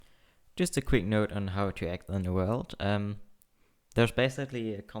Just a quick note on how to act in the world. There's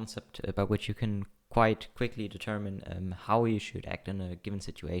basically a concept about which you can quite quickly determine how you should act in a given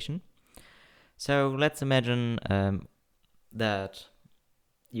situation. So let's imagine that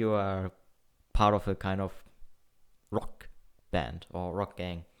you are part of a kind of rock band or rock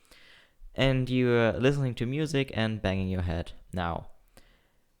gang, and you're listening to music and banging your head. Now,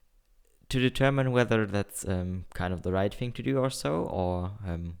 to determine whether that's kind of the right thing to do or so, or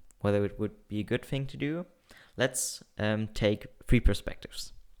whether it would be a good thing to do, let's take three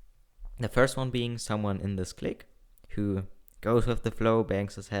perspectives. The first one being someone in this clique who goes with the flow,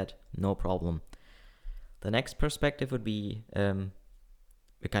 bangs his head, no problem. The next perspective would be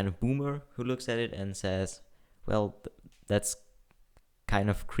a kind of boomer who looks at it and says, well, that's kind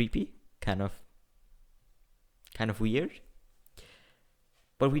of creepy, kind of weird.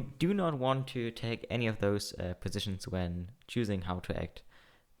 But we do not want to take any of those positions when choosing how to act.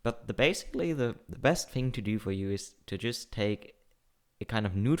 But basically, the best thing to do for you is to just take a kind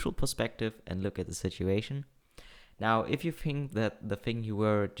of neutral perspective and look at the situation. Now, if you think that the thing you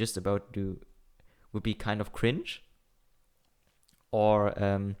were just about to do would be kind of cringe,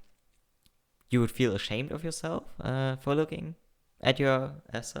 or you would feel ashamed of yourself for looking at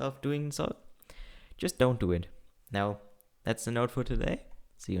yourself doing so, just don't do it. Now, that's the note for today.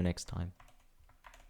 See you next time.